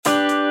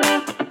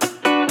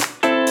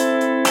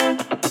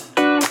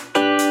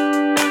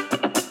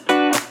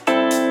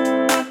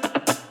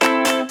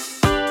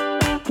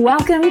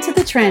Welcome to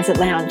the Transit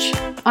Lounge.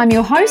 I'm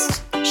your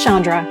host,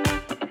 Chandra.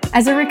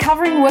 As a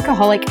recovering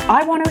workaholic,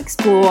 I want to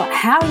explore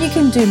how you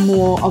can do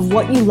more of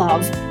what you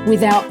love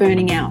without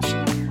burning out.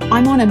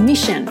 I'm on a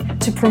mission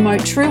to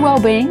promote true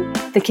well-being,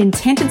 the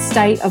contented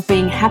state of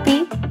being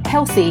happy,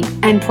 healthy,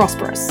 and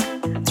prosperous.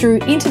 Through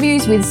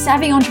interviews with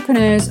savvy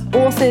entrepreneurs,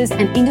 authors,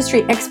 and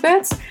industry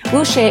experts,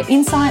 we'll share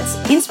insights,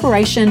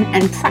 inspiration,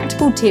 and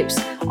practical tips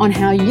on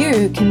how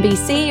you can be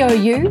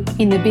CEO you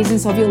in the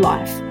business of your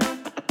life.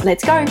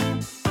 Let's go.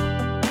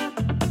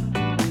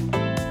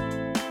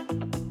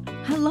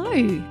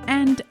 Hello,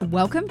 and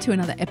welcome to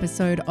another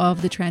episode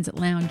of the Transit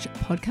Lounge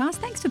podcast.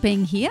 Thanks for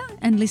being here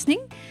and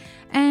listening.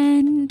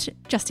 And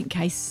just in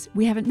case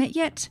we haven't met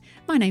yet,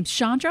 my name's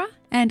Chandra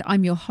and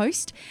I'm your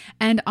host,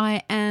 and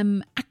I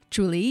am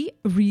actually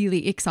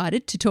really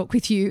excited to talk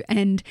with you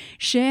and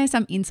share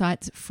some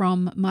insights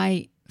from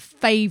my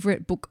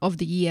favorite book of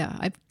the year.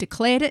 I've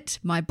declared it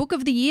my book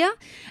of the year,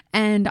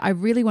 and I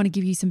really want to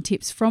give you some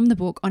tips from the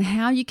book on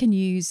how you can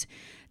use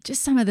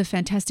just some of the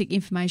fantastic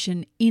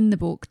information in the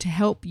book to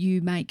help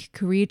you make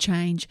career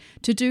change,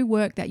 to do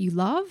work that you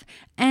love,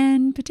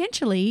 and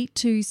potentially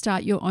to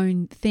start your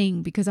own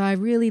thing, because I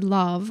really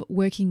love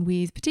working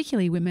with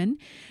particularly women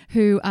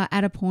who are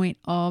at a point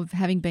of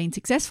having been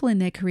successful in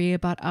their career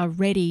but are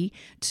ready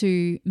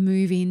to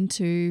move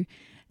into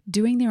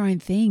doing their own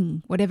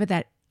thing, whatever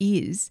that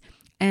is.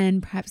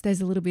 And perhaps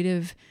there's a little bit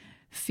of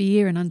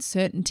fear and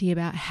uncertainty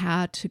about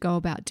how to go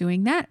about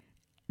doing that.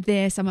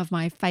 They're some of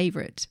my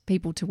favorite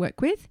people to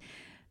work with.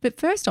 But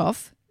first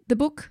off, the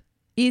book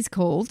is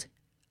called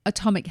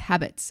Atomic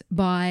Habits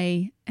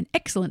by an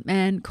excellent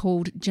man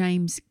called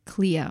James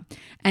Clear.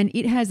 And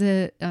it has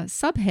a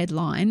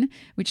subheadline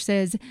which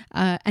says,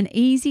 an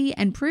easy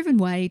and proven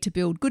way to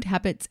build good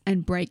habits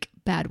and break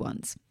bad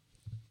ones.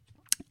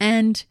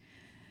 And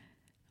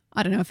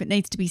I don't know if it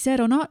needs to be said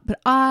or not,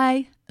 but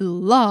I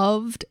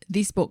loved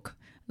this book.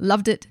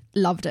 Loved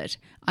it.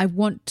 I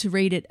want to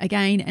read it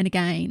again and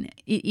again.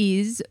 It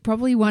is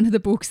probably one of the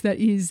books that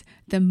is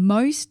the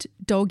most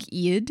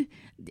dog-eared,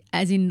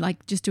 as in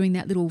like just doing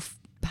that little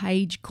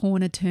page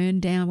corner turn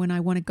down when I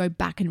want to go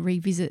back and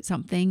revisit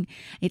something.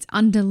 It's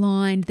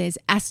underlined. There's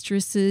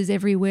asterisks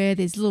everywhere.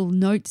 There's little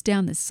notes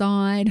down the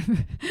side.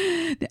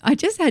 I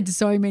just had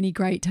so many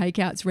great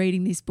takeouts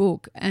reading this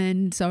book,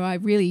 and so I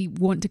really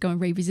want to go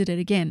and revisit it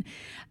again.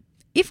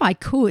 If I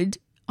could,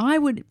 I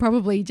would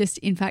probably just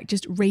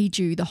read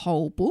you the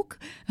whole book,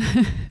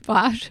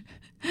 but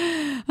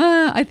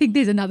I think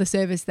there's another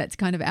service that's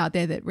kind of out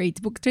there that reads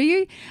books to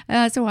you,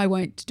 so I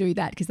won't do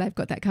that because they've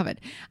got that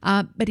covered.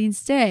 But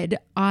instead,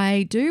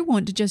 I do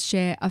want to just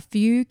share a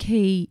few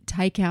key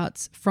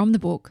takeouts from the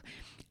book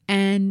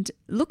and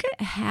look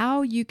at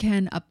how you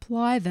can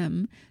apply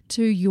them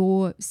to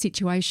your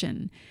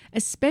situation,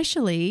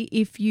 especially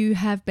if you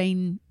have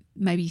been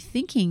maybe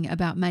thinking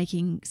about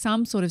making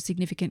some sort of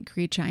significant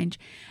career change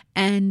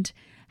and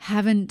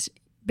haven't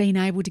been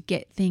able to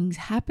get things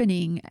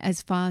happening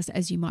as fast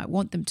as you might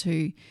want them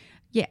to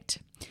yet.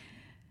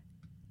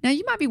 Now,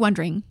 you might be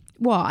wondering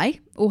why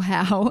or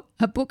how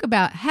a book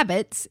about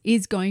habits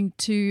is going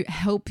to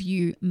help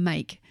you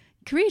make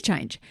career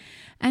change.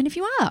 And if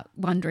you are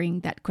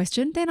wondering that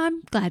question, then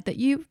I'm glad that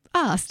you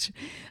asked,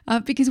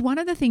 because one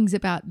of the things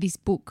about this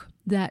book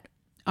that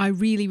I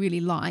really,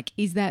 really like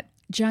is that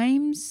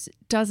James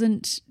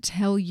doesn't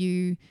tell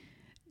you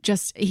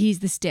just here's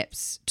the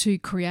steps to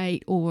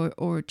create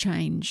or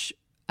change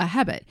a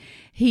habit.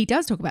 He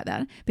does talk about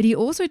that, but he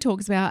also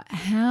talks about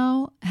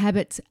how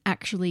habits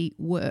actually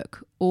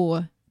work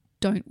or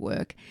don't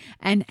work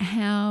and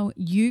how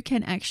you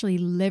can actually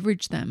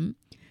leverage them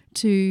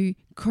to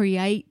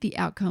create the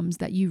outcomes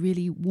that you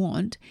really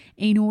want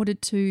in order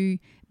to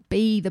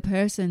be the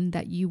person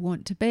that you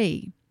want to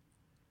be.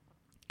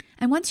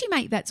 And once you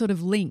make that sort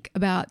of link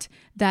about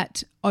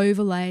that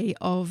overlay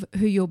of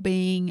who you're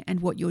being and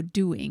what you're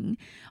doing,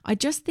 I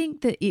just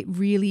think that it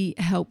really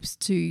helps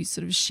to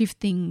sort of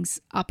shift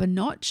things up a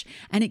notch,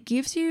 and it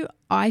gives you,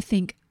 I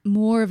think,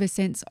 more of a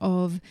sense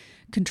of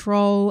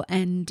control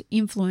and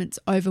influence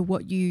over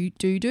what you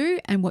do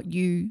and what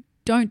you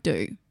don't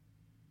do.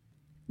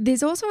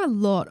 There's also a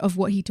lot of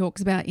what he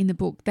talks about in the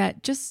book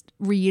that just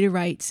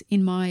reiterates,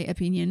 in my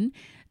opinion,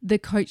 the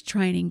coach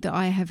training that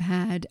I have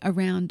had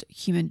around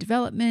human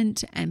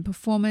development and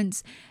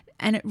performance,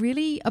 and it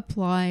really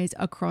applies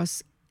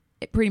across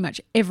pretty much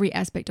every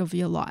aspect of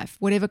your life,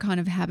 whatever kind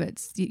of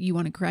habits you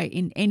want to create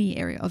in any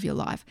area of your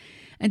life.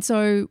 And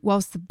so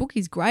whilst the book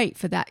is great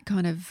for that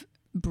kind of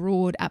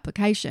broad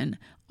application,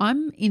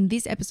 I'm in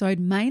this episode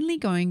mainly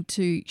going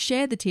to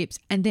share the tips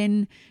and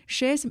then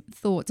share some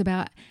thoughts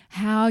about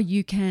how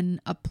you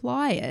can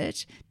apply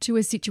it to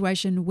a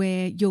situation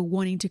where you're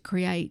wanting to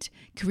create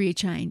career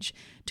change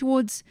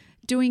towards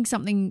doing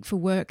something for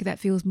work that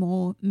feels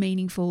more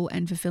meaningful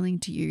and fulfilling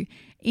to you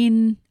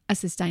in a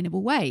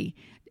sustainable way.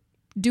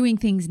 Doing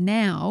things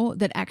now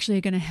that actually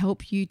are going to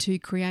help you to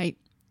create,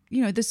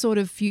 the sort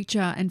of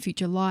future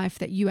life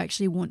that you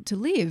actually want to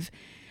live.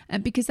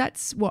 Because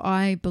that's what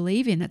I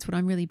believe in. That's what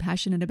I'm really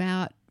passionate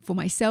about for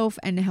myself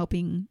and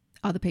helping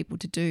other people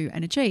to do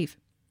and achieve.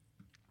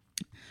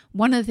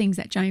 One of the things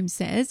that James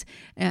says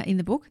in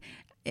the book,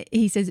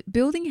 he says,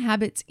 building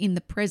habits in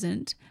the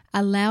present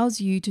allows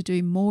you to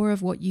do more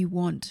of what you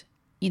want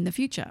in the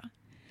future.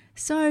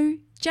 So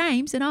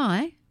James and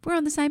I, we're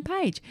on the same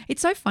page.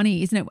 It's so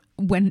funny, isn't it,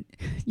 when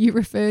you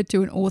refer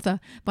to an author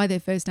by their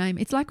first name?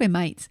 It's like we're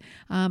mates.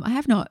 I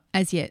have not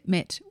as yet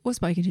met or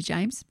spoken to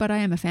James, but I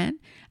am a fan.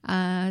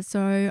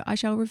 So I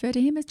shall refer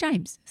to him as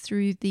James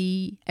through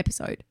the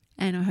episode.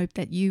 And I hope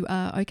that you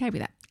are okay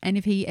with that. And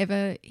if he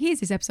ever hears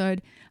this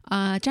episode,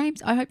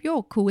 James, I hope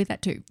you're cool with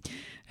that too.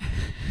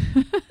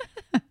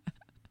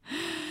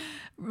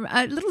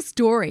 A little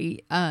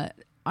story.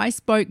 I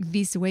spoke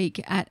this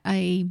week at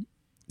a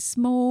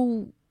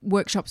small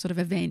workshop sort of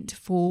event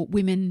for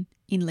women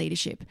in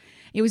leadership.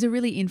 It was a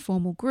really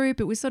informal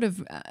group. It was sort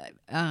of,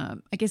 I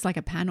guess, like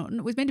a panel.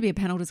 It was meant to be a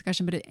panel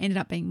discussion, but it ended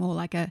up being more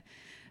like a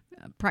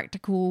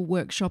practical,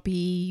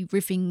 workshopy,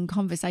 riffing,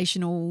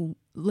 conversational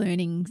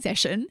learning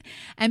session.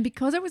 And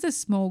because it was a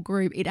small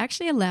group, it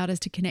actually allowed us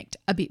to connect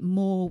a bit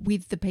more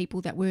with the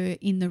people that were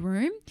in the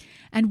room.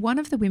 And one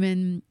of the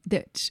women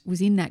that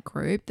was in that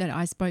group that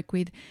I spoke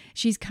with,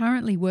 she's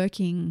currently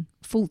working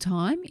full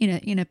time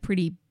in a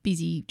pretty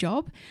busy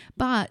job,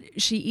 but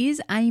she is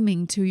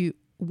aiming to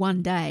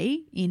one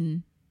day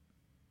in,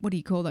 what do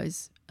you call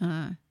those,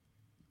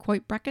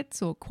 quote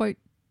brackets or quote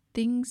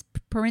things,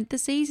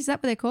 parentheses, is that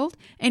what they're called?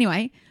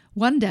 Anyway,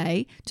 one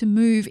day to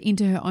move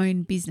into her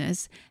own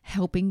business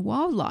helping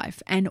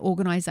wildlife and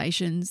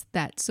organisations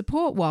that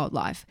support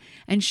wildlife.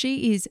 And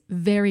she is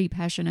very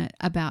passionate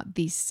about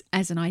this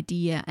as an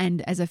idea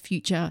and as a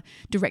future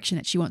direction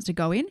that she wants to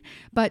go in,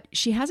 but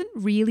she hasn't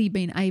really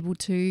been able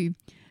to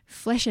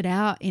flesh it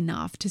out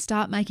enough to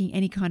start making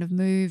any kind of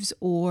moves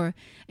or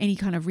any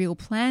kind of real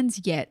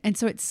plans yet. And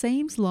so it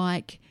seems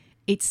like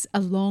it's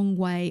a long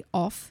way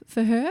off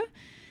for her.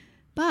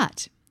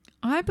 But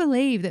I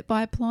believe that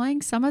by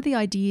applying some of the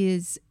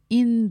ideas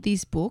in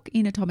this book,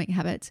 in Atomic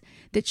Habits,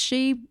 that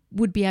she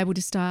would be able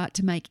to start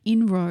to make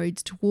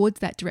inroads towards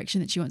that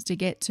direction that she wants to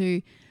get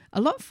to a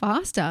lot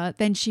faster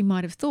than she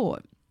might have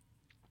thought.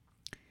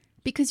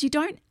 Because you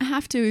don't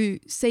have to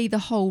see the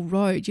whole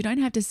road. You don't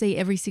have to see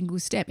every single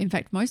step. In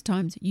fact, most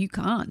times you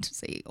can't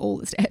see all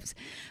the steps,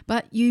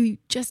 but you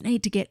just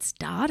need to get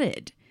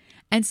started.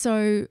 And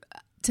so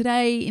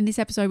today in this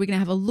episode, we're going to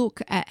have a look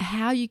at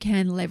how you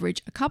can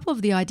leverage a couple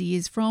of the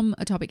ideas from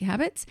Atomic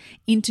Habits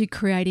into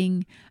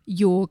creating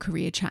your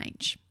career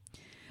change.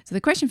 So the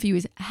question for you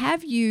is,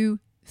 have you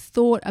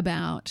thought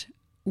about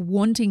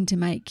wanting to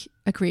make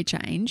a career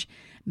change,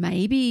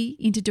 maybe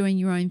into doing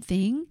your own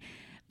thing,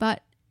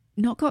 but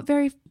not got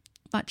very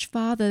much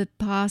farther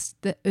past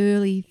the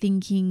early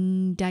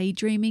thinking,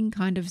 daydreaming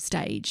kind of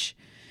stage?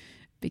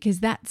 Because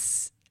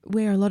that's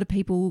where a lot of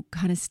people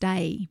kind of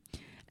stay.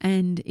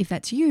 And if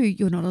that's you,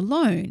 you're not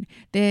alone.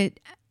 There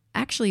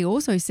actually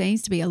also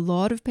seems to be a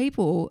lot of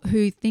people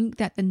who think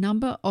that the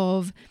number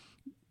of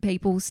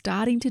people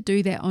starting to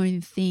do their own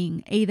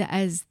thing, either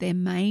as their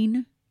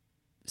main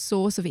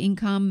source of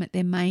income,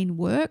 their main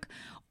work,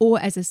 or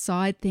as a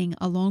side thing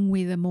along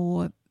with a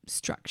more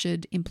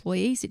structured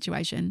employee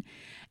situation,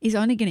 is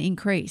only going to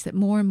increase, that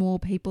more and more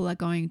people are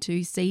going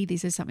to see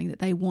this as something that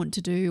they want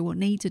to do or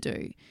need to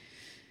do.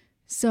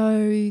 So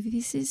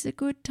this is a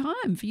good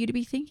time for you to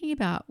be thinking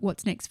about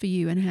what's next for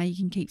you and how you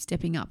can keep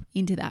stepping up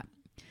into that.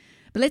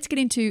 But let's get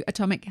into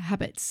Atomic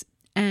Habits.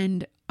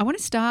 And I want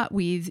to start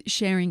with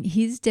sharing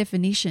his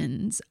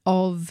definitions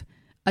of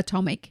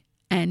atomic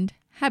and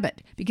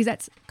habit, because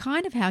that's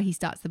kind of how he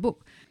starts the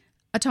book.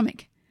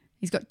 Atomic,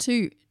 he's got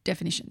two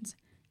definitions.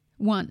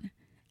 1,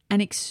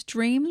 an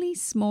extremely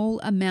small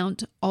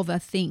amount of a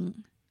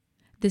thing,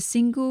 the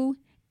single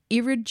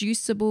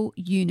irreducible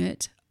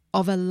unit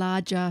of a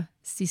larger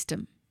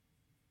system.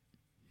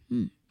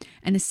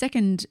 And the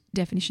second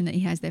definition that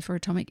he has there for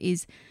atomic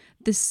is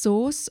the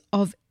source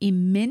of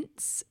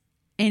immense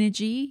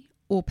energy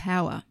or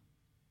power.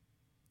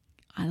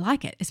 I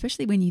like it,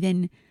 especially when you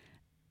then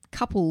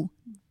couple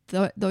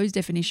those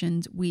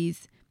definitions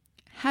with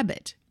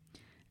habit.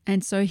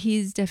 And so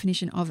his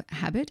definition of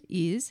habit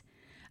is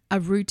a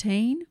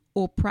routine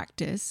or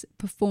practice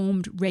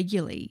performed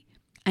regularly,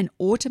 an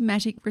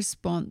automatic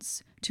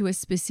response to a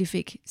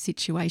specific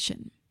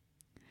situation.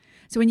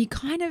 So when you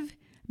kind of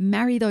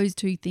marry those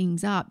two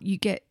things up, you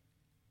get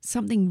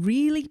something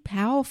really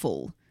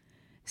powerful.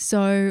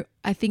 So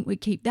I think we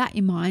keep that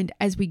in mind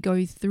as we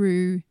go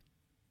through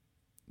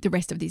the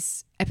rest of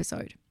this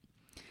episode.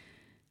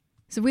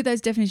 So with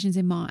those definitions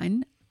in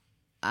mind,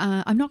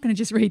 I'm not going to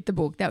just read the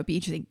book. That would be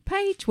interesting.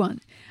 Page 1.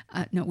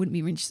 No, it wouldn't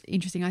be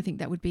interesting. I think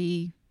that would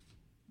be,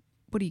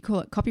 what do you call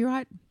it?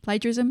 Copyright?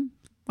 Plagiarism?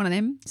 One of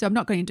them. So I'm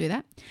not going to do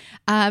that.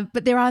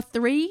 But there are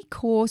 3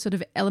 core sort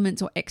of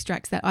elements or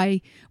extracts that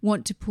I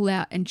want to pull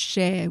out and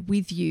share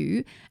with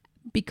you,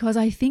 because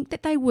I think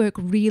that they work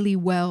really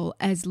well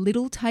as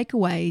little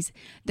takeaways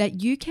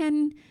that you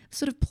can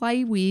sort of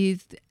play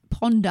with,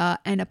 ponder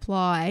and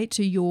apply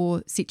to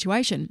your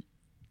situation.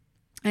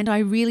 And I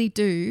really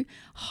do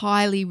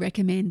highly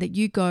recommend that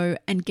you go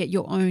and get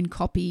your own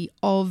copy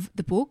of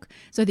the book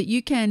so that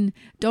you can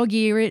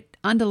dog-ear it,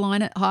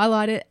 underline it,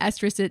 highlight it,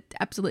 asterisk it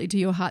absolutely to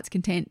your heart's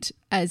content,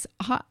 as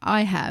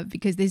I have,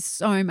 because there's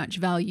so much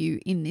value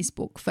in this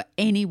book for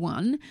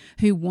anyone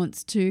who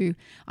wants to,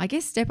 I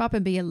guess, step up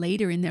and be a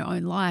leader in their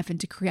own life and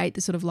to create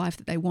the sort of life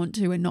that they want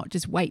to and not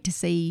just wait to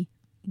see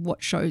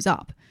what shows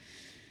up.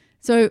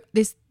 So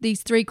there's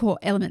these three core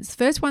elements.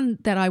 The first one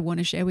that I want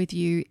to share with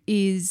you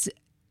is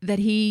that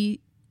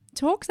he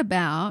talks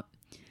about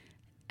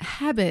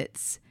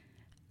habits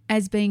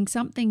as being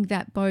something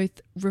that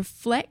both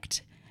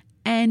reflect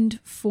and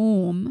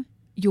form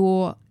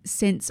your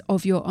sense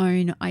of your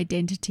own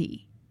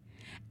identity.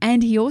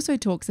 And he also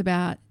talks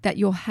about that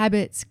your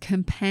habits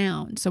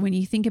compound. So when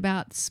you think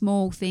about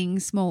small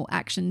things, small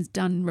actions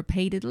done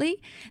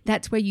repeatedly,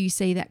 that's where you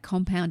see that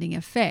compounding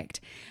effect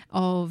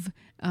of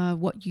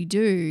what you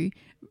do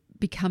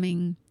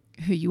becoming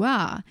who you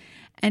are.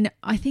 And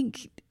I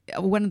think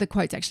one of the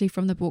quotes actually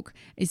from the book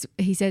is,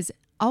 he says,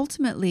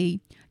 ultimately,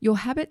 your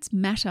habits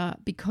matter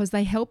because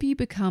they help you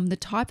become the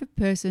type of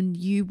person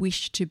you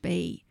wish to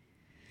be.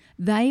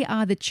 They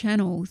are the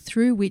channel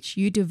through which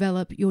you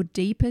develop your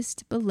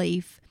deepest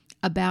belief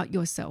about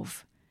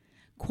yourself.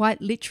 Quite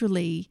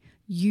literally,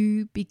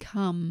 you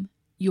become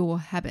your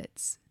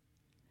habits.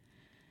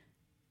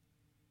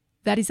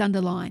 That is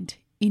underlined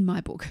in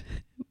my book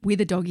with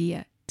a dog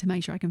ear to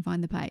make sure I can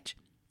find the page.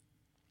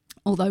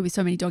 Although with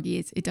so many dog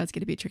ears, it does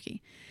get a bit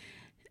tricky.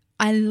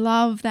 I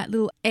love that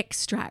little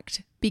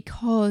extract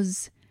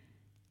because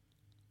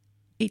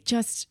it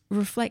just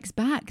reflects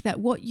back that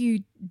what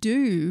you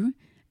do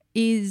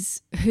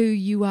is who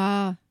you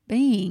are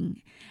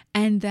being,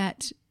 and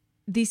that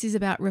this is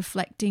about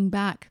reflecting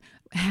back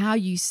how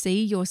you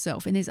see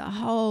yourself. And there's a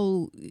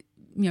whole,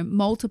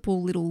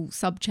 multiple little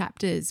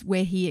sub-chapters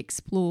where he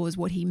explores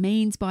what he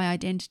means by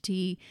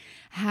identity,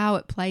 how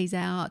it plays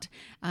out,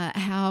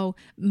 how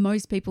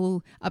most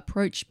people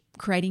approach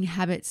creating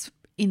habits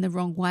in the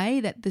wrong way,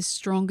 that the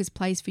strongest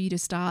place for you to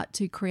start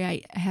to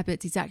create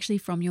habits is actually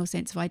from your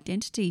sense of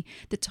identity,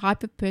 the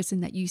type of person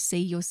that you see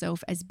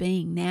yourself as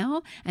being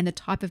now and the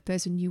type of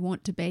person you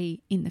want to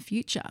be in the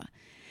future.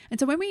 And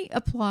so when we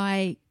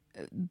apply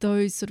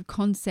those sort of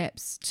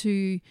concepts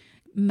to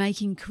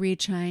making career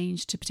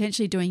change, to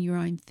potentially doing your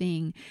own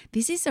thing,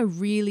 this is a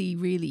really,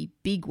 really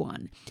big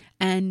one.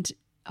 And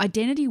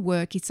identity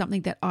work is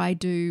something that I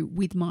do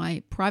with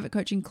my private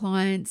coaching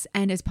clients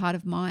and as part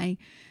of my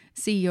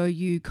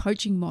CEOU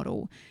coaching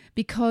model,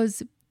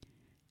 because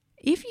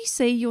if you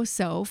see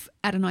yourself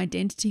at an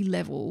identity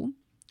level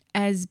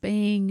as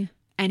being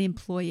an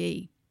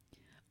employee,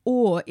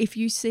 or if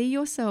you see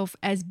yourself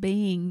as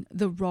being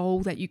the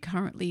role that you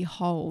currently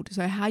hold,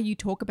 so how you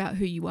talk about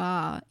who you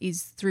are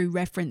is through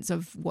reference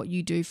of what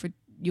you do for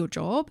your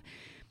job,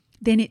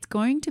 then it's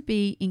going to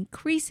be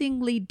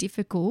increasingly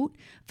difficult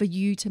for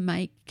you to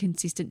make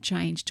consistent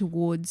change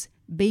towards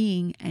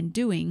being and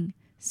doing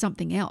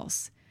something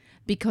else.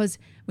 Because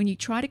when you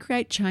try to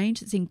create change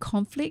that's in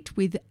conflict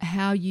with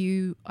how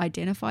you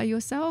identify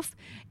yourself,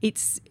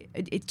 it's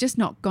just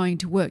not going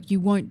to work. You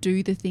won't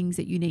do the things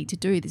that you need to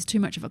do. There's too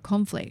much of a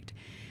conflict.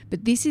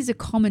 But this is a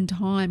common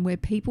time where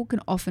people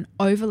can often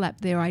overlap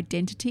their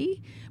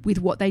identity with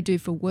what they do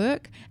for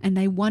work, and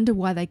they wonder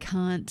why they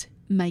can't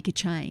make a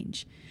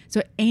change.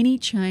 So any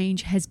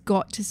change has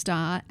got to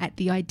start at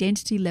the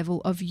identity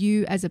level of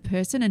you as a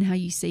person and how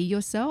you see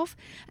yourself,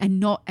 and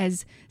not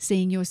as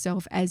seeing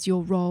yourself as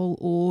your role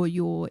or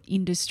your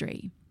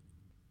industry.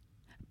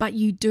 But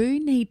you do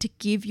need to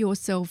give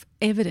yourself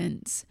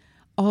evidence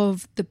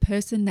of the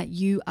person that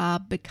you are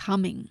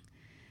becoming,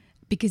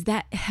 because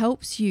that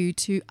helps you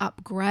to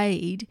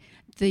upgrade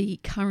the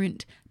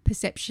current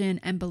perception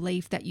and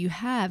belief that you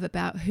have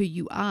about who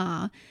you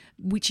are,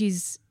 which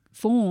is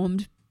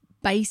formed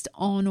based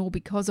on or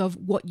because of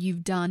what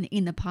you've done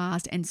in the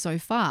past and so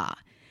far.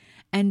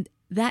 And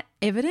that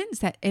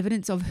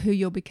evidence of who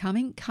you're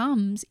becoming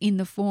comes in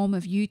the form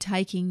of you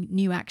taking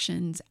new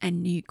actions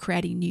and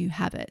creating new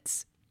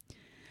habits.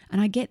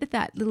 And I get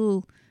that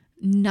little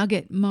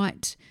nugget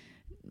might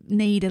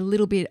need a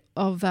little bit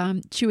of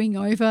chewing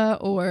over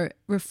or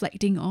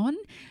reflecting on,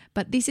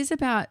 but this is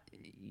about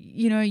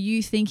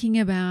you thinking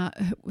about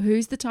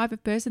who's the type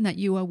of person that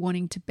you are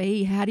wanting to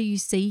be. How do you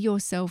see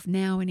yourself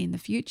now and in the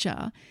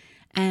future?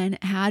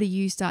 And how do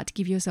you start to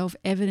give yourself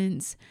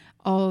evidence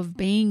of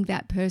being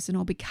that person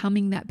or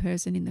becoming that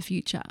person in the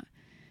future?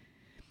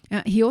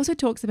 He also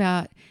talks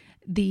about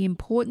the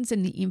importance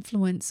and the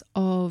influence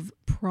of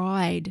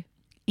pride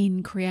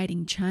in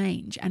creating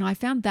change. And I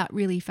found that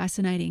really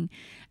fascinating.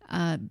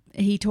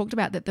 He talked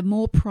about that the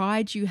more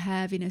pride you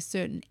have in a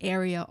certain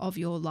area of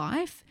your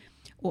life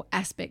or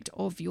aspect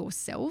of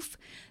yourself,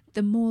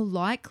 the more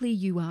likely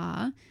you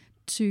are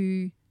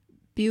to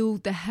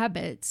build the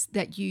habits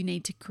that you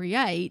need to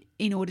create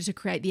in order to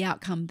create the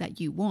outcome that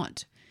you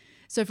want.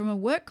 So from a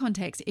work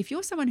context, if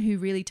you're someone who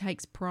really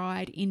takes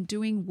pride in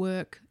doing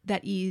work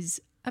that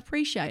is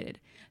appreciated,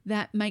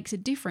 that makes a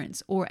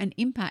difference or an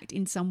impact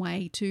in some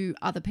way to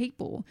other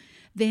people,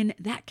 then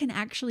that can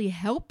actually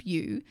help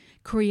you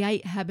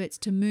create habits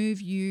to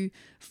move you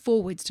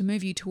forwards, to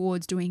move you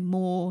towards doing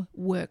more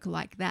work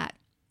like that.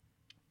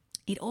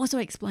 It also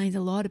explains a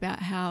lot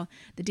about how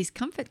the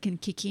discomfort can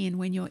kick in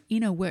when you're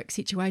in a work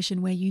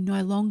situation where you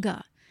no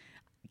longer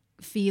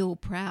feel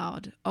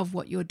proud of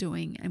what you're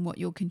doing and what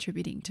you're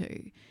contributing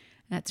to.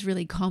 That's a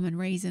really common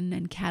reason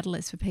and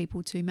catalyst for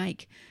people to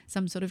make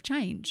some sort of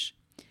change.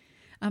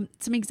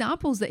 Some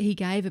examples that he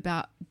gave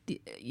about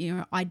the,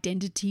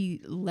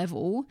 identity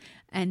level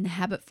and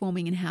habit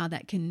forming and how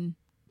that can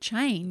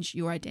change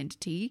your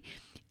identity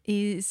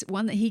is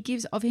one that he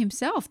gives of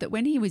himself, that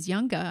when he was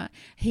younger,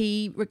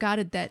 he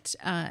regarded that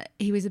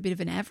he was a bit of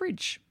an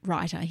average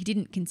writer. He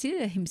didn't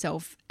consider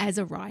himself as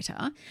a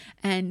writer,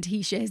 and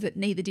he shares that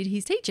neither did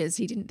his teachers.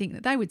 He didn't think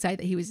that they would say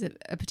that he was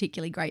a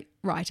particularly great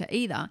writer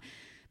either.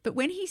 But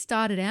when he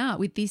started out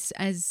with this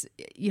as,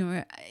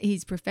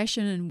 his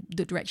profession and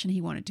the direction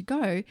he wanted to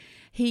go,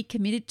 he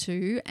committed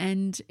to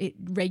and it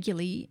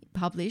regularly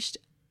published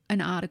an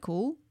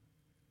article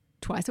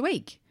twice a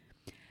week.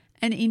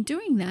 And in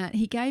doing that,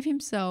 he gave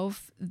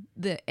himself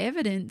the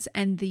evidence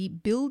and the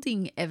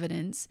building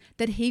evidence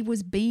that he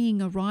was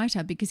being a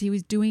writer because he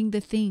was doing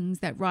the things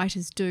that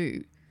writers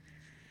do.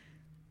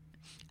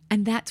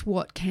 And that's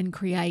what can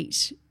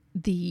create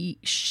the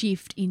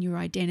shift in your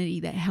identity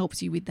that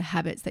helps you with the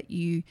habits that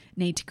you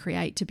need to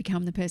create to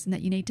become the person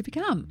that you need to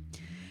become.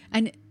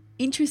 And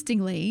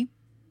interestingly,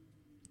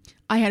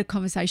 I had a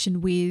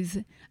conversation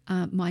with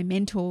my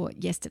mentor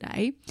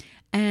yesterday,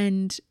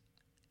 and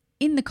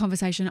in the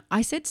conversation,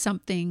 I said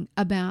something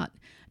about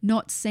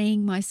not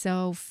seeing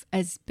myself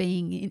as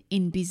being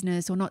in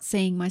business or not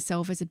seeing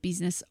myself as a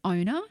business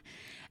owner.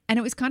 And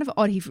it was kind of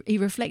odd. He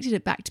reflected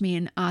it back to me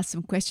and asked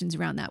some questions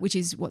around that, which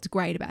is what's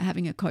great about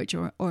having a coach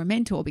or a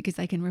mentor, because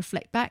they can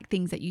reflect back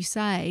things that you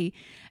say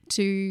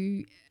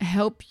to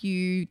help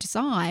you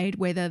decide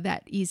whether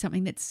that is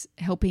something that's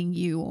helping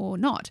you or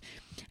not.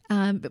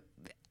 And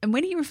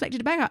when he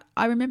reflected back,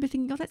 I remember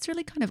thinking, that's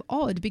really kind of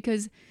odd,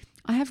 because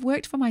I have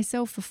worked for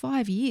myself for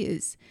 5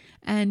 years.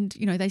 And,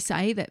 they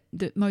say that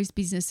most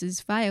businesses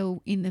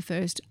fail in the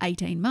first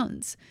 18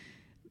 months.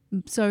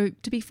 So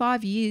to be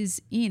 5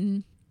 years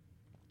in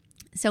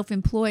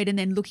self-employed and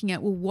then looking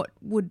at, what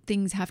would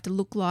things have to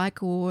look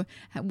like, or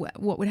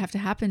what would have to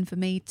happen for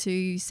me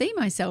to see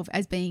myself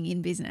as being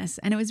in business.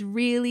 And it was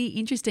really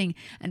interesting.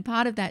 And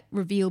part of that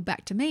revealed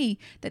back to me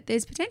that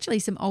there's potentially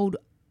some old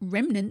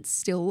remnants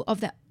still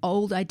of that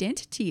old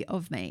identity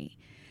of me.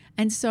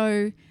 And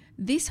so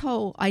this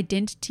whole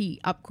identity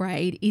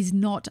upgrade is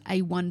not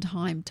a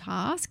one-time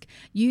task.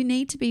 You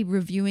need to be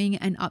reviewing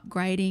and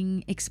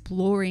upgrading,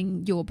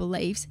 exploring your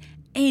beliefs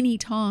any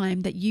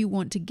time that you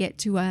want to get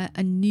to a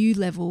new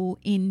level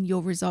in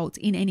your results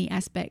in any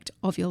aspect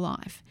of your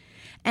life.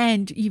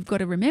 And you've got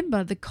to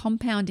remember the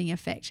compounding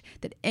effect,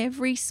 that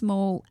every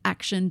small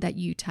action that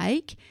you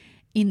take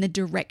in the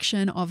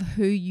direction of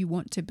who you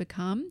want to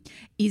become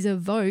is a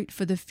vote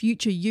for the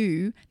future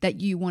you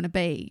that you want to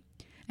be.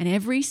 And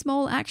every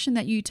small action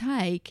that you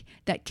take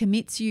that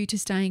commits you to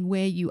staying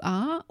where you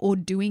are or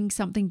doing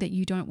something that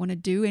you don't want to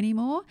do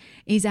anymore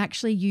is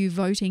actually you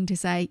voting to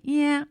say,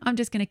 yeah, I'm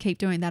just going to keep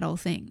doing that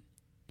old thing.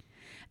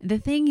 The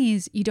thing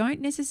is, you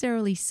don't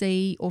necessarily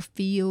see or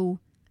feel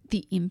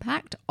the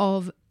impact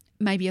of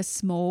maybe a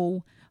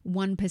small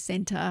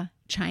 1%er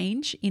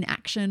change in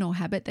action or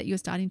habit that you're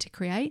starting to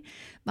create,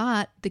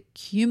 but the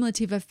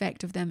cumulative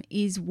effect of them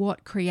is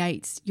what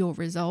creates your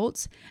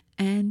results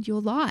and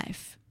your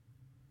life.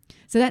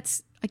 So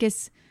that's, I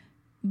guess,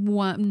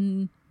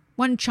 one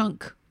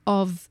chunk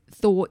of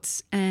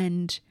thoughts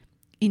and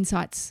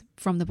insights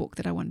from the book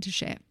that I wanted to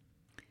share.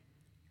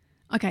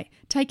 Okay,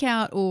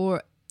 takeout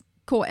or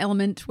core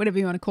element, whatever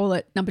you want to call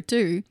it, number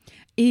 2,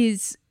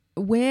 is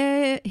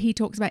where he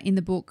talks about in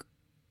the book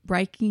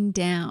breaking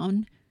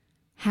down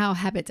how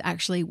habits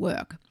actually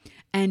work.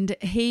 And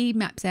he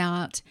maps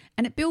out,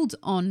 and it builds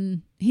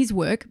on his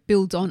work,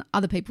 builds on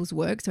other people's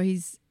work. So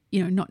he's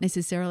not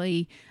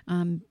necessarily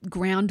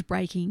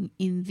groundbreaking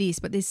in this,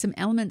 but there's some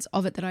elements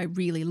of it that I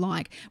really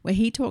like, where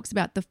he talks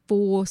about the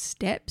 4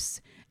 steps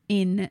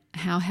in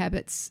how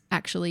habits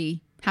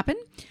actually happen.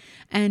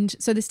 And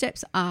so the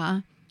steps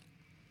are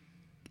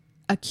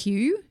a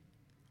cue,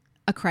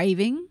 a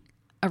craving,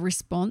 a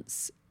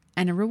response,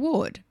 and a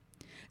reward.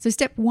 So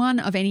step 1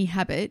 of any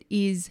habit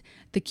is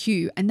the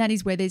cue, and that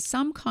is where there's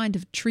some kind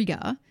of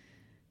trigger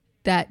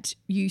that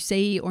you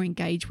see or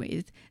engage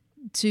with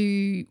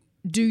to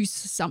do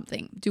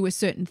something, do a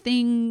certain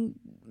thing,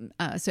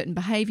 a certain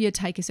behavior,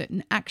 take a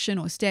certain action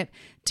or step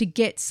to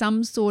get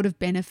some sort of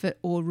benefit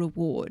or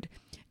reward.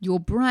 Your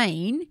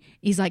brain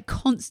is like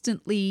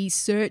constantly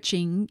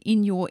searching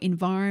in your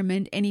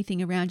environment,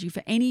 anything around you,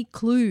 for any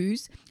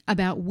clues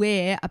about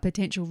where a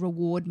potential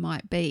reward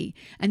might be.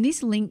 And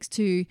this links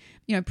to,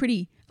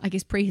 pretty, I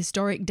guess,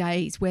 prehistoric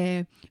days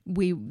where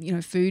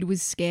food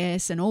was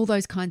scarce and all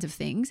those kinds of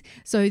things.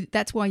 So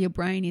that's why your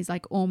brain is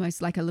like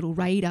almost like a little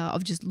radar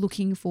of just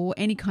looking for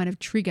any kind of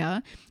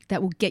trigger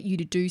that will get you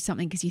to do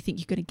something because you think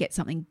you're going to get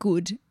something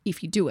good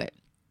if you do it.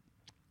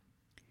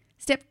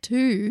 Step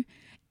 2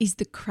 is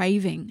the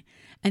craving.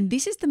 And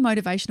this is the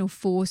motivational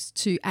force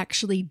to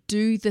actually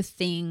do the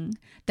thing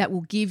that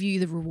will give you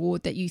the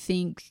reward that you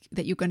think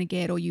that you're going to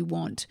get or you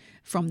want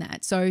from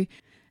that. So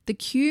the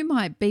cue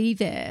might be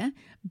there,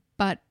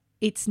 but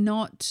it's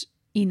not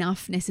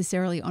enough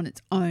necessarily on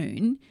its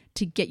own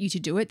to get you to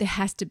do it. There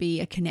has to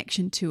be a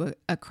connection to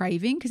a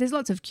craving, because there's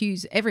lots of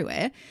cues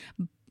everywhere.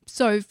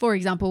 So, for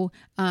example,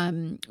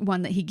 one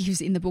that he gives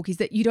in the book is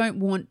that you don't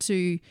want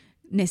to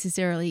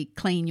necessarily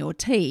clean your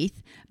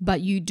teeth,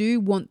 but you do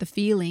want the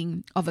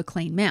feeling of a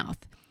clean mouth.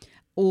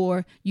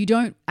 Or you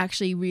don't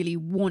actually really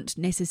want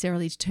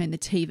necessarily to turn the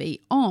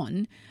TV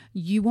on.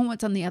 You want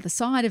what's on the other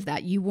side of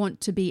that. You want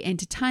to be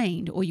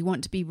entertained, or you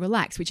want to be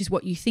relaxed, which is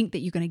what you think that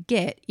you're going to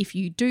get if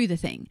you do the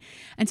thing.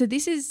 And so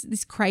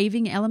this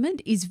craving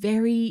element is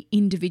very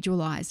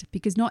individualized,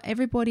 because not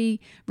everybody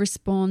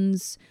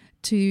responds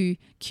to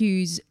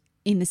cues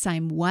in the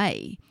same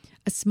way.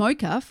 A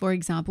smoker, for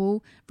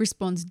example,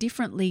 responds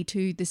differently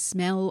to the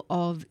smell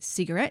of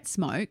cigarette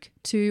smoke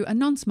to a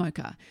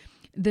non-smoker.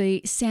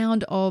 The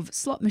sound of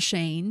slot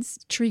machines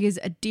triggers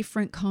a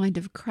different kind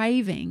of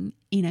craving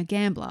in a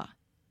gambler,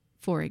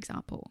 for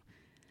example.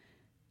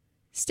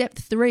 Step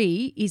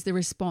 3 is the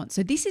response.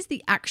 So this is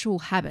the actual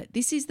habit.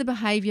 This is the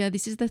behavior.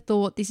 This is the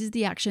thought. This is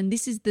the action.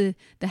 This is the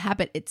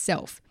habit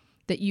itself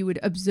that you would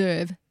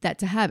observe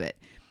that's a habit.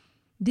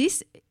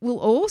 This will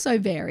also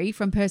vary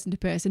from person to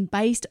person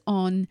based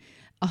on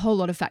a whole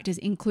lot of factors,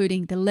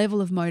 including the level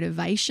of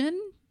motivation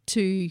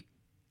to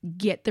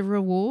get the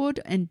reward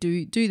and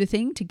do the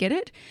thing to get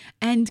it,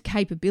 and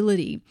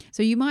capability.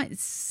 So you might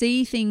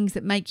see things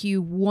that make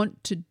you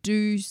want to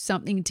do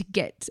something to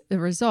get the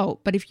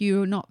result, but if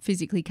you're not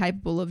physically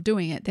capable of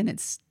doing it, then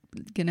it's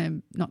going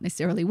to not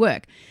necessarily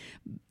work.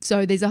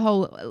 So there's a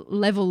whole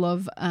level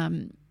of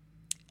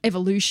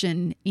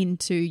evolution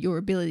into your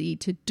ability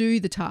to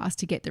do the task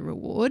to get the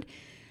reward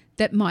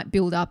that might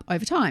build up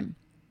over time.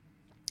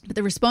 But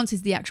the response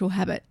is the actual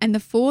habit. And the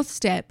 4th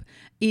step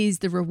is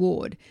the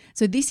reward.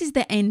 So this is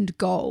the end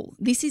goal.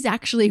 This is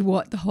actually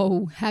what the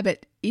whole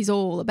habit is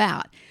all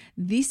about.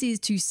 This is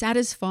to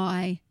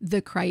satisfy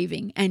the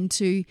craving and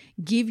to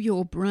give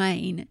your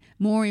brain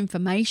more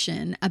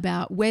information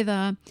about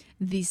whether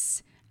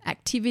this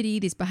activity,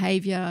 this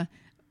behavior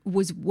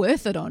was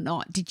worth it or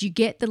not. Did you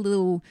get the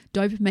little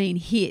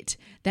dopamine hit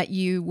that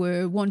you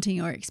were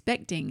wanting or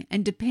expecting?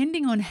 And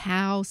depending on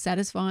how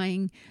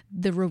satisfying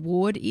the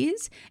reward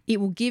is, it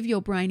will give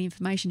your brain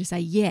information to say,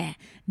 yeah,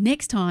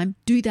 next time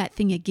do that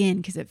thing again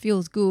because it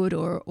feels good,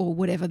 or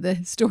whatever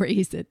the story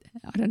is. That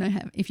I don't know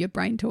if your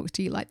brain talks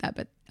to you like that,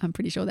 but I'm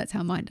pretty sure that's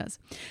how mine does.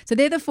 So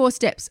they're the 4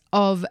 steps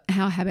of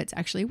how habits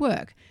actually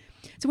work.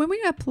 So when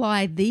we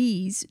apply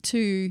these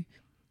to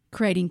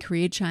creating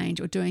career change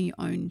or doing your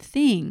own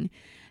thing,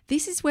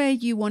 this is where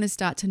you want to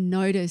start to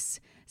notice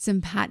some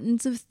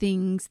patterns of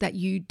things that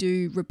you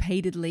do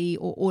repeatedly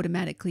or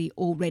automatically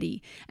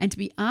already, and to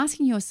be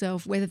asking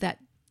yourself whether that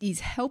is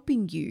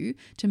helping you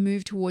to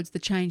move towards the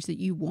change that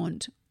you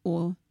want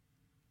or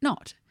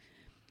not.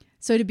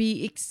 So to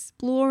be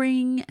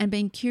exploring and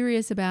being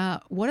curious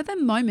about what are the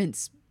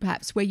moments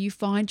perhaps where you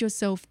find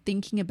yourself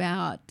thinking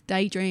about,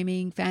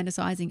 daydreaming,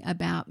 fantasizing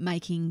about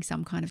making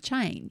some kind of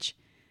change.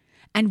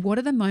 And what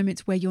are the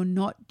moments where you're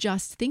not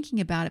just thinking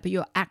about it, but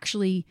you're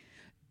actually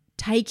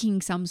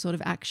taking some sort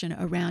of action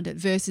around it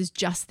versus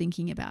just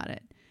thinking about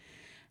it?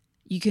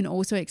 You can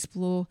also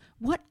explore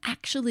what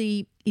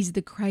actually is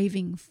the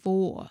craving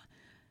for.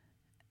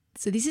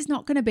 So this is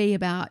not going to be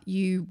about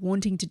you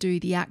wanting to do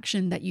the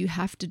action that you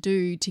have to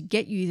do to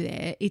get you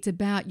there. It's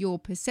about your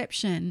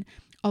perception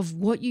of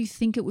what you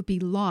think it would be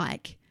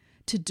like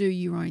to do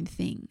your own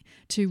thing,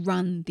 to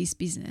run this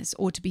business,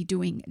 or to be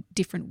doing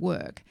different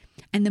work.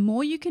 And the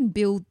more you can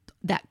build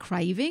that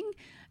craving,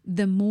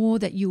 the more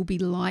that you'll be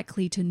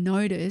likely to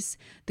notice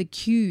the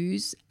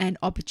cues and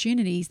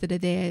opportunities that are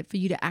there for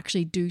you to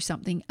actually do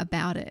something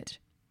about it.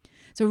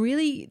 So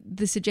really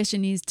the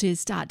suggestion is to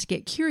start to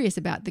get curious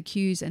about the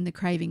cues and the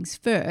cravings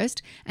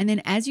first. And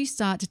then as you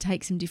start to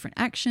take some different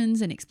actions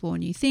and explore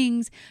new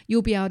things,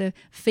 you'll be able to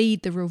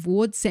feed the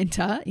reward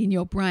center in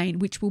your brain,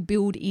 which will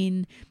build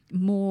in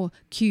more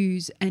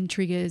cues and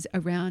triggers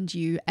around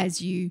you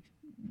as you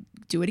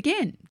do it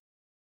again.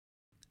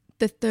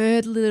 The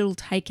third little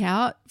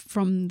takeout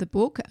from the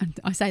book, and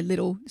I say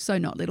little, so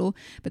not little,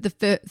 but the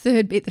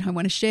third bit that I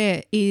want to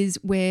share is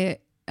where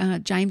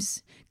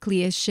James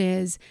Clear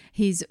shares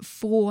his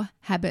 4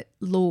 habit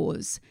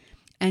laws.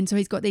 And so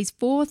he's got these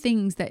 4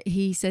 things that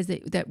he says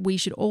that we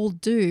should all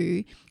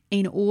do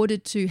in order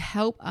to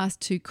help us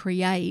to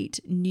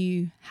create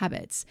new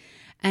habits.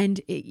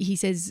 And he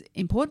says,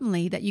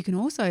 importantly, that you can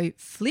also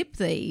flip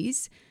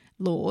these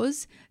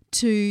laws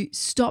to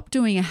stop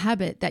doing a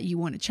habit that you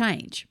want to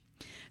change.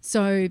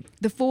 So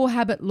the 4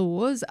 habit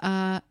laws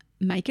are: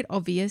 make it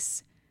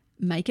obvious,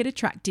 make it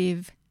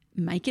attractive,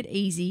 make it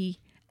easy,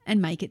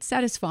 and make it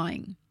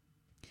satisfying.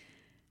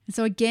 And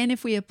so again,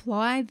 if we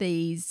apply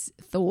these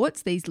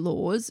thoughts, these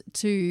laws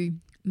to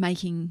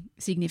making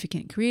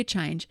significant career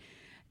change,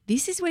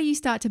 this is where you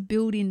start to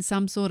build in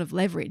some sort of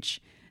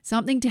leverage.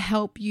 something to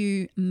help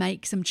you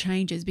make some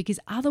changes, because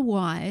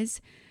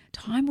otherwise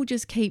time will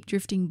just keep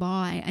drifting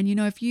by. And,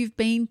 if you've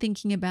been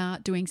thinking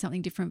about doing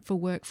something different for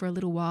work for a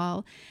little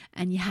while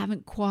and you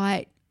haven't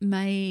quite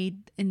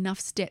made enough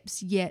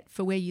steps yet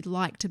for where you'd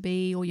like to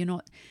be, or you're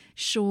not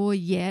sure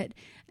yet,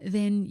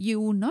 then you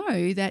will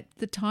know that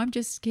the time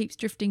just keeps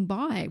drifting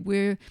by.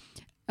 We're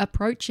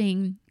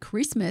approaching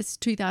Christmas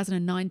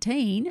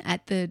 2019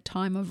 at the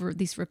time of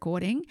this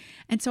recording.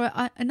 And so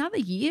another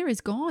year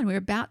is gone. We're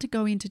about to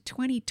go into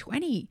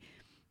 2020,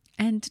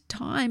 and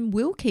time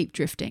will keep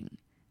drifting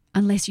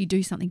unless you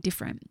do something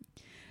different.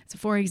 So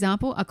for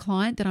example, a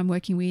client that I'm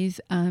working with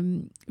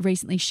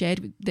recently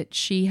shared that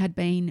she had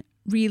been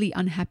really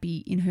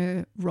unhappy in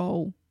her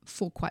role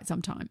for quite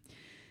some time.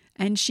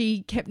 And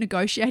she kept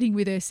negotiating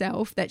with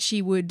herself that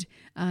she would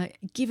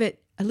give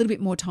it a little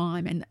bit more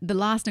time. And the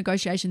last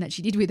negotiation that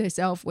she did with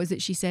herself was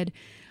that she said,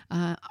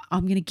 I'm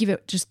going to give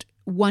it just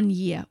 1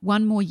 year,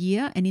 one more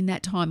year. And in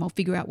that time, I'll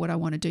figure out what I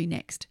want to do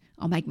next.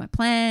 I'll make my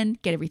plan,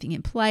 get everything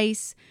in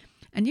place.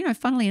 And,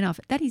 funnily enough,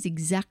 that is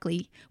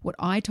exactly what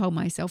I told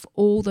myself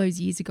all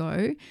those years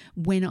ago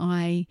when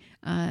I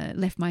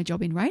left my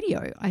job in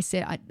radio. I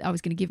said I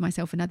was going to give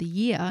myself another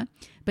year,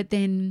 but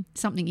then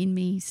something in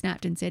me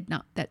snapped and said,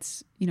 no,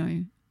 that's,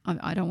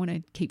 I don't want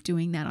to keep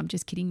doing that. I'm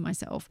just kidding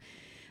myself.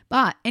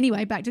 But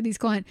anyway, back to this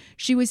client,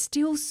 she was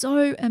still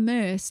so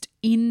immersed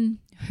in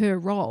her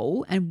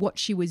role and what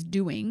she was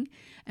doing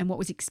and what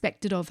was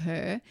expected of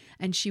her.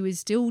 And she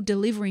was still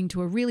delivering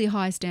to a really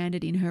high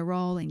standard in her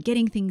role and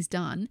getting things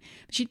done.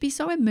 She'd be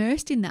so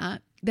immersed in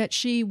that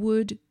she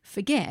would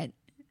forget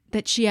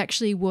that she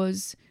actually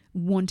was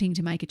wanting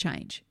to make a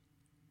change.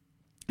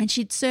 And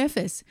she'd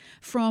surface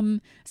from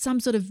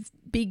some sort of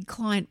big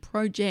client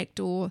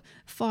project or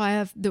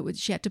fire that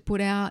she had to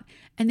put out.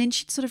 And then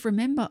she'd sort of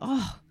remember,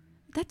 oh,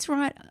 that's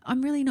right,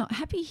 I'm really not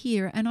happy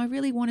here, and I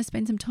really want to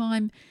spend some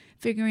time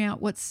figuring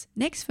out what's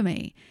next for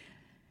me.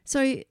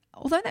 So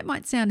although that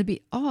might sound a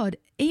bit odd,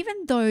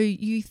 even though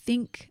you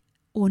think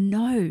or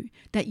know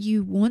that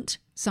you want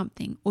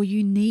something or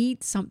you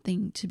need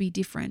something to be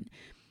different,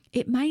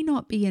 it may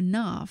not be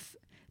enough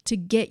to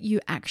get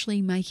you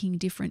actually making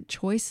different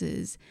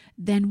choices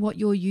than what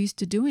you're used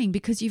to doing,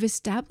 because you've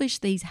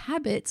established these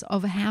habits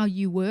of how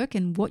you work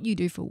and what you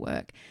do for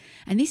work.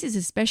 And this is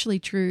especially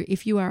true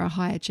if you are a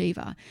high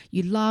achiever.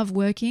 You love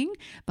working,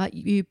 but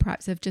you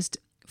perhaps have just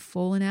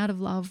fallen out of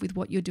love with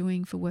what you're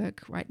doing for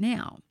work right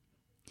now.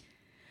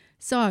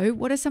 So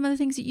what are some of the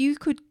things that you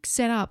could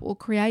set up or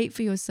create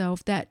for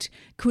yourself that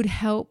could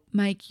help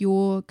make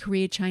your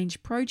career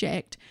change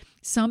project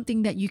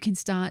something that you can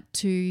start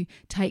to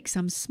take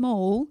some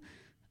small,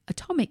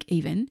 atomic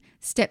even,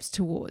 steps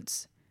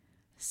towards?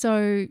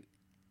 So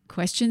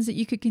questions that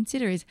you could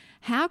consider is,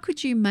 how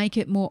could you make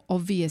it more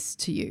obvious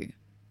to you?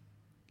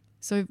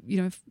 So,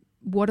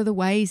 what are the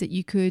ways that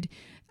you could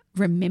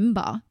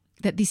remember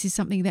that this is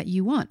something that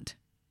you want?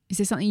 Is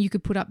there something you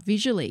could put up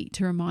visually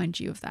to remind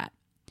you of that?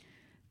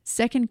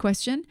 Second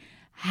question,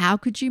 how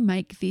could you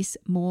make this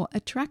more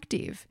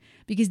attractive?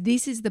 Because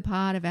this is the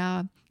part of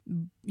our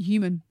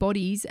human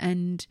bodies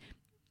and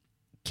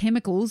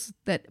chemicals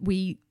that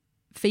we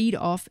feed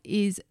off.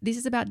 This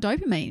is about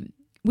dopamine,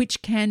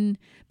 which can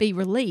be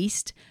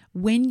released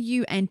when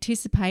you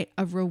anticipate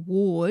a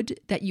reward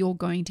that you're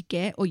going to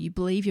get or you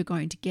believe you're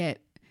going to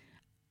get,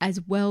 as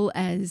well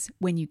as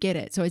when you get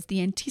it. So it's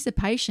the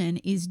anticipation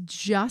is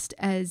just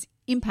as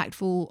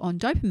impactful on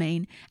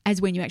dopamine as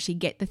when you actually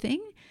get the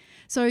thing.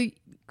 So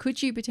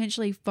could you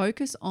potentially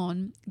focus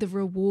on the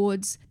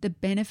rewards, the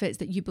benefits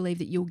that you believe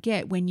that you'll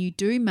get when you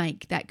do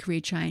make that career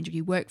change, or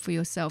you work for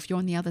yourself, you're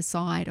on the other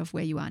side of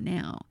where you are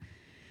now?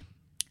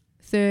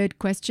 Third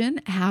question,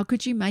 how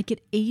could you make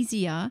it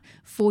easier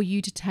for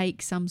you to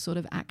take some sort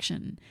of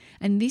action?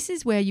 And this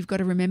is where you've got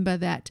to remember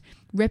that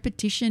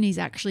repetition is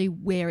actually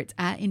where it's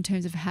at in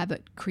terms of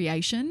habit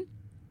creation.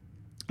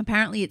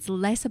 Apparently, it's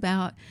less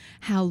about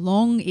how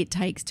long it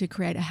takes to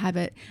create a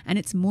habit, and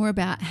it's more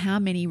about how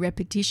many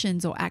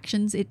repetitions or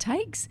actions it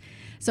takes.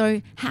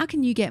 So how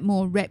can you get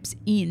more reps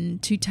in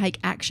to take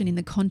action in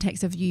the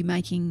context of you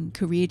making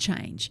career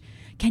change?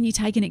 Can you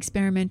take an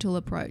experimental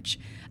approach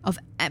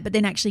but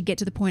then actually get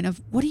to the point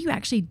of, what are you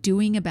actually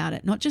doing about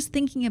it? Not just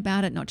thinking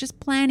about it, not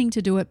just planning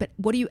to do it, but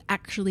what are you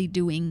actually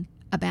doing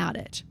about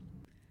it?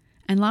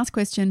 And last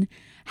question,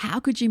 how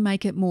could you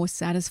make it more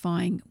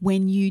satisfying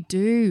when you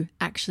do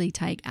actually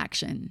take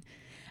action?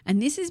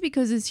 And this is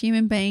because as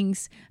human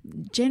beings,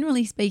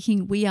 generally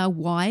speaking, we are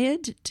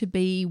wired to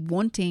be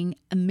wanting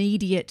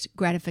immediate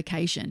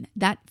gratification.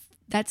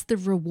 That's the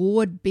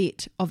reward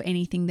bit of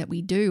anything that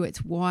we do.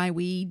 It's why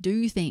we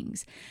do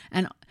things.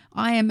 And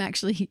I am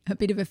actually a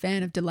bit of a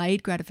fan of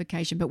delayed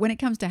gratification, but when it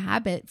comes to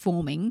habit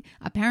forming,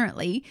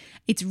 apparently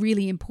it's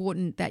really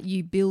important that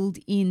you build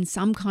in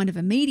some kind of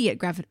immediate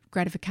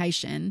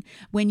gratification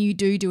when you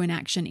do an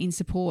action in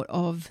support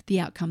of the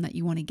outcome that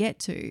you want to get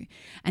to.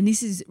 And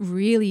this is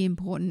really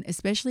important,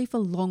 especially for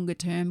longer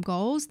term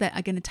goals that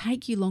are going to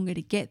take you longer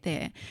to get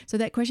there. So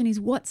that question is,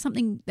 what's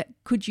something that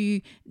could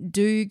you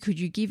do, could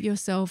you give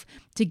yourself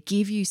to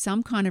give you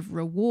some kind of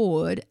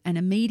reward, an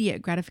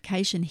immediate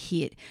gratification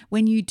hit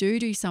when you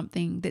do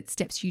something that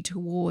steps you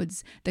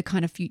towards the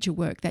kind of future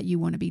work that you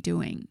want to be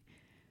doing?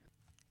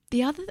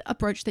 The other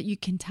approach that you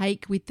can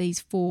take with these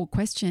 4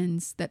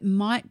 questions that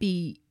might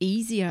be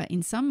easier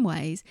in some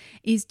ways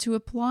is to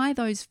apply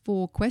those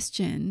 4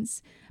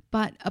 questions,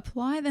 but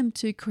apply them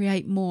to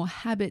create more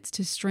habits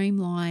to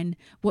streamline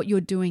what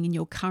you're doing in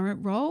your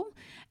current role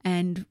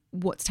and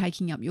what's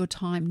taking up your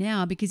time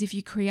now. Because if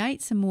you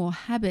create some more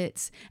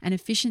habits and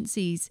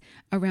efficiencies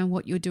around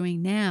what you're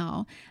doing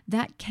now,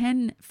 that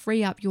can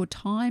free up your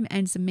time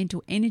and some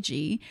mental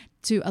energy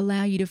to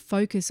allow you to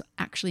focus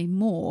actually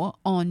more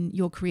on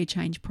your career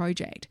change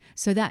project.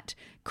 So that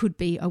could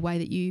be a way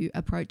that you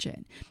approach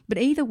it. But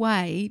either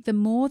way, the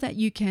more that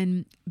you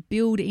can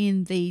build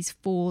in these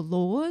 4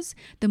 laws,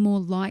 the more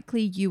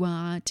likely you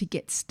are to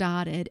get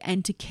started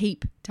and to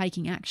keep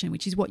taking action,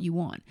 which is what you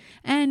want.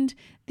 And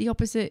the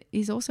opposite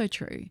is also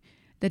true,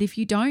 that if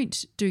you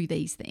don't do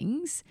these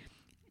things,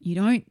 you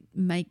don't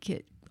make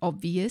it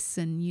obvious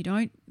and you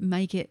don't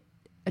make it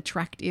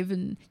attractive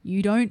and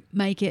you don't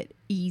make it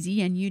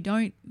easy and you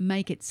don't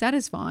make it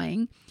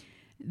satisfying,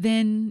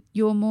 then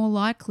you're more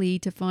likely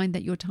to find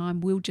that your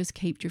time will just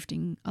keep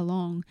drifting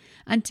along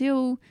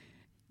until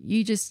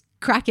you just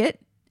crack it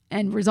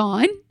and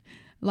resign,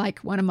 like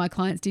one of my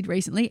clients did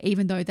recently,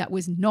 even though that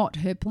was not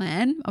her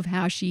plan of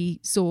how she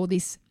saw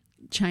this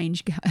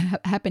change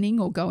happening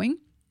or going.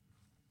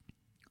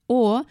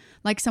 Or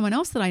like someone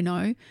else that I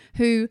know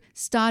who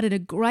started a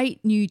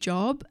great new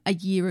job a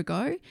year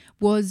ago,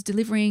 was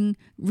delivering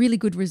really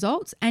good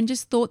results and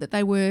just thought that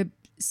they were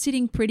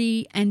sitting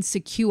pretty and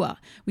secure,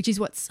 which is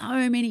what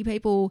so many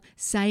people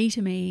say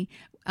to me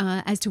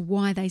as to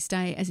why they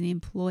stay as an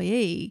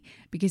employee,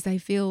 because they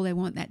feel they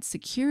want that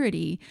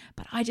security.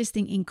 But I just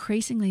think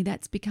increasingly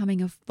that's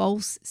becoming a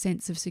false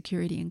sense of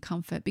security and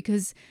comfort,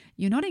 because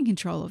you're not in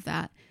control of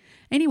that.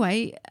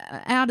 Anyway,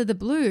 out of the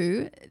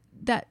blue,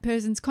 that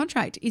person's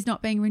contract is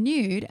not being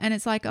renewed and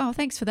it's like, oh,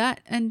 thanks for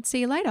that and see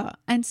you later.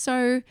 And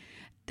so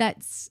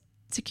that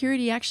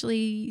security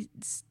actually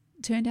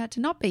turned out to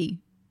not be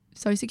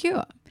so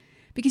secure,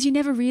 because you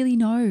never really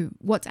know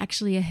what's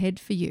actually ahead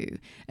for you,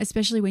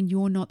 especially when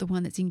you're not the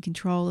one that's in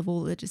control of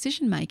all the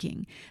decision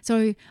making.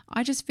 So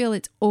I just feel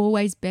it's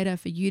always better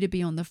for you to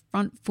be on the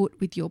front foot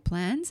with your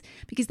plans,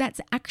 because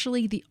that's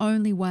actually the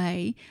only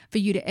way for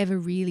you to ever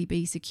really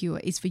be secure,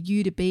 is for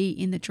you to be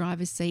in the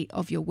driver's seat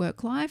of your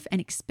work life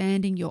and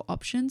expanding your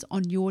options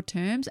on your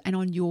terms and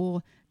on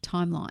your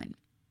timeline.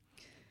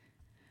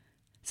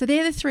 So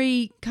they're the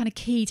 3 kind of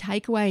key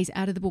takeaways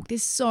out of the book.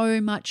 There's so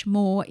much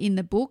more in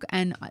the book,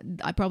 and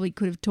I probably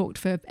could have talked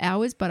for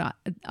hours, but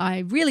I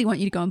really want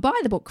you to go and buy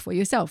the book for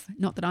yourself.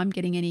 Not that I'm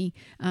getting any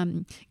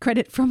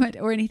credit from it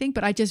or anything,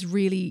 but I just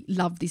really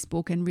love this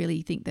book and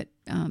really think that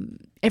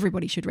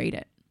everybody should read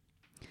it.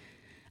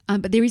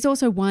 But there is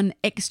also one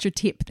extra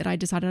tip that I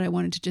decided I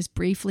wanted to just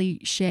briefly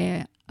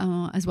share,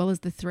 as well as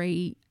the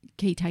 3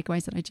 key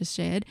takeaways that I just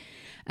shared.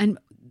 And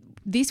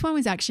this one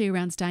was actually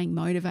around staying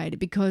motivated,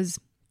 because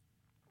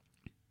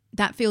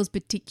that feels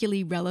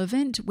particularly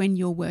relevant when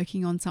you're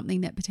working on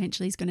something that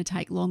potentially is going to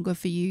take longer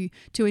for you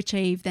to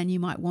achieve than you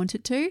might want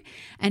it to.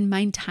 And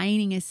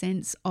maintaining a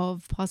sense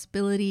of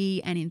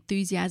possibility and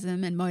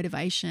enthusiasm and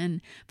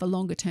motivation for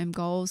longer term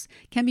goals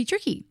can be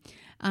tricky.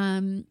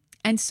 And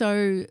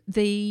so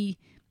the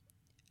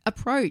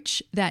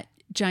approach that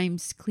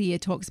James Clear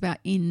talks about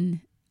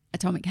in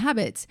Atomic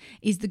Habits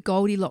is the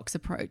Goldilocks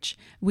approach,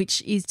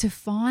 which is to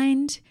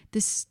find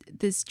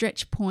the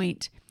stretch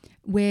point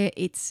where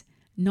it's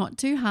not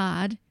too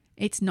hard,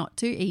 it's not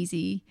too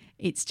easy,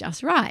 it's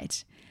just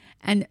right.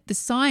 And the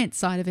science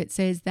side of it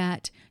says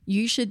that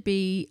you should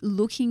be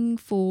looking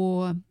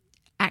for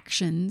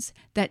actions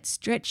that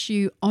stretch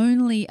you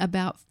only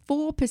about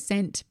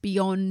 4%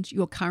 beyond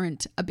your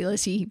current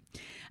ability.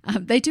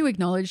 They do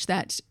acknowledge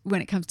that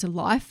when it comes to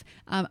life,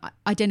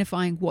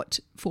 identifying what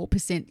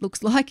 4%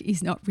 looks like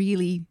is not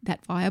really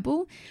that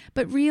viable.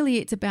 But really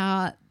it's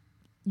about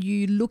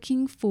you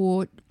looking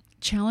for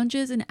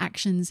challenges and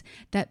actions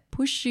that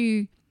push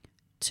you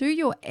to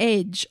your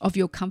edge of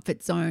your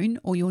comfort zone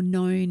or your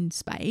known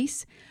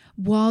space,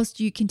 whilst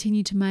you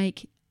continue to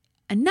make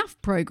enough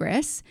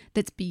progress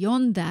that's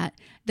beyond that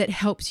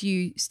helps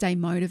you stay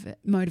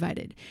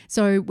motivated.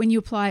 So when you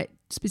apply it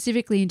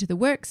specifically into the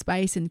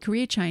workspace and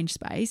career change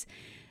space,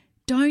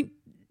 don't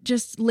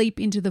just leap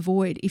into the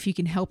void if you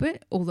can help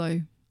it,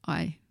 although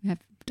I have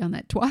done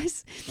that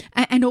twice.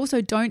 And also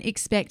don't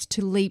expect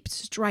to leap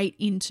straight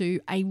into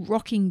a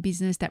rocking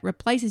business that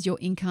replaces your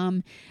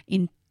income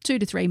in 2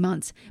 to 3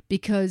 months,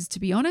 because to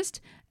be honest,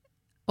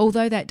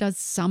 although that does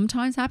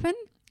sometimes happen,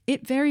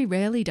 It very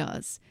rarely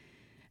does.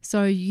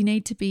 So you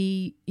need to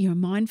be,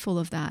 mindful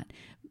of that.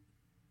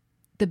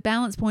 The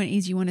balance point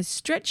is you want to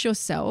stretch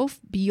yourself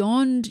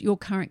beyond your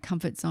current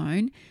comfort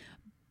zone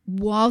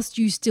whilst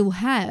you still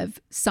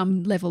have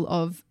some level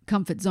of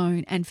comfort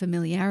zone and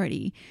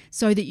familiarity,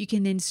 so that you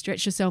can then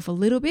stretch yourself a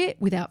little bit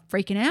without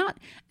freaking out,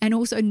 and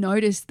also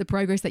notice the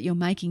progress that you're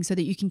making so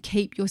that you can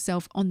keep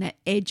yourself on that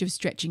edge of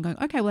stretching, going,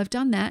 okay, well, I've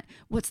done that.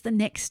 What's the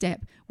next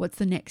step? What's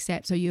the next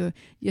step? So you're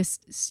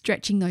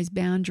stretching those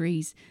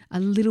boundaries a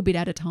little bit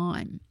at a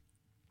time.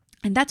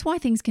 And that's why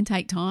things can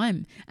take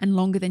time and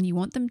longer than you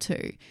want them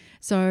to.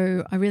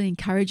 So I really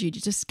encourage you to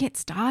just get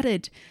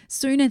started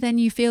sooner than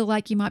you feel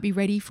like you might be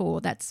ready for.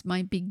 That's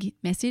my big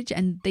message.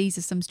 And these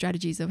are some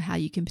strategies of how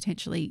you can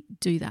potentially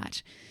do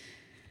that.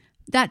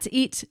 That's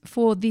it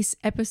for this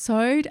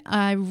episode.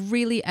 I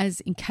really,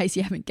 in case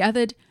you haven't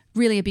gathered,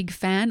 really a big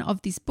fan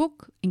of this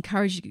book.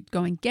 Encourage you to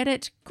go and get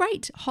it.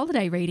 Great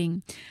holiday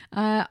reading.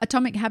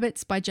 Atomic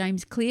Habits by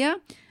James Clear.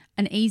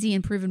 An easy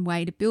and proven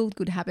way to build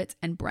good habits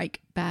and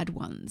break bad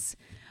ones.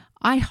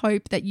 I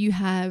hope that you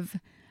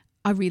have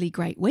a really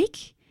great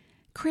week,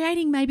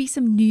 creating maybe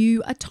some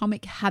new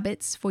atomic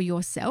habits for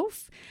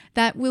yourself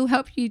that will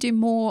help you do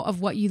more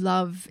of what you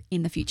love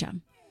in the future.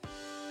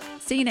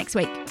 See you next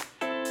week.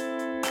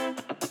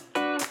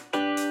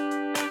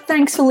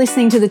 Thanks for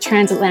listening to the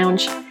Transit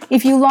Lounge.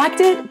 If you liked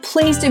it,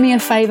 please do me a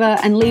favor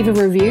and leave a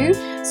review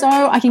so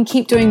I can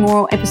keep doing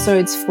more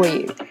episodes for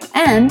you.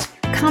 And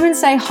come and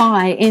say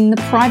hi in the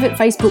private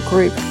Facebook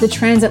group, The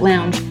Transit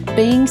Lounge,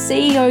 being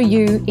CEO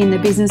you in the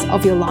business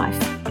of your life.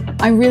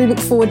 I really look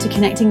forward to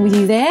connecting with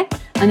you there.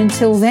 And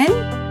until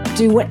then,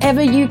 do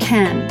whatever you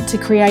can to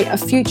create a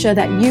future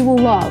that you will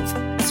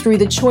love through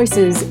the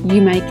choices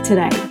you make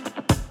today.